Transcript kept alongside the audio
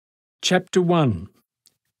Chapter 1.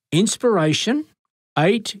 Inspiration,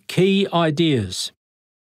 8 Key Ideas.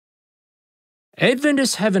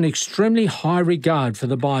 Adventists have an extremely high regard for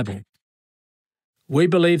the Bible. We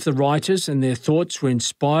believe the writers and their thoughts were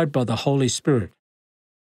inspired by the Holy Spirit.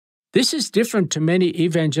 This is different to many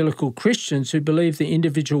evangelical Christians who believe the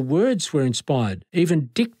individual words were inspired, even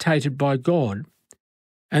dictated by God,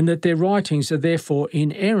 and that their writings are therefore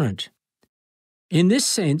inerrant. In this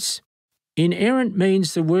sense, inerrant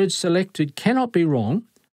means the words selected cannot be wrong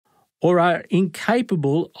or are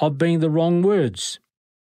incapable of being the wrong words.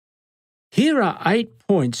 Here are 8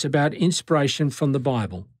 points about inspiration from the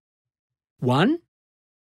Bible. 1.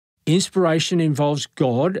 Inspiration involves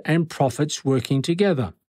God and prophets working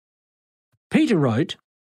together. Peter wrote,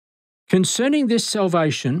 "Concerning this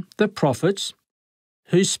salvation, the prophets,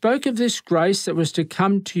 who spoke of this grace that was to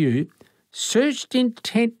come to you, searched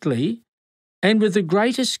intently and with the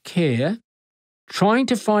greatest care, trying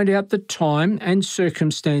to find out the time and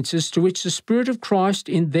circumstances to which the Spirit of Christ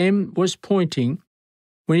in them was pointing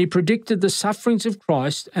when he predicted the sufferings of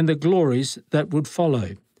Christ and the glories that would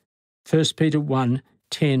follow." 1 Peter 1,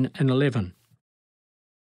 10 and 11.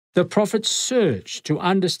 The prophets searched to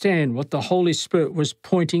understand what the Holy Spirit was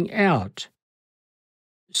pointing out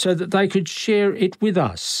so that they could share it with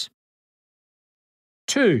us.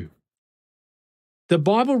 2. The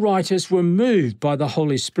Bible writers were moved by the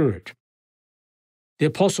Holy Spirit. The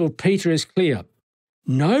Apostle Peter is clear.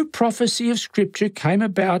 No prophecy of Scripture came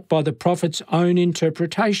about by the prophet's own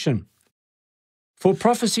interpretation. For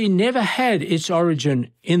prophecy never had its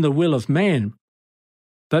origin in the will of man,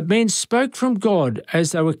 but men spoke from God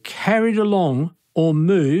as they were carried along or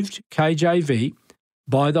moved, KJV,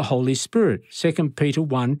 by the Holy Spirit, 2 Peter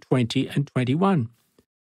 1, 20 and 21.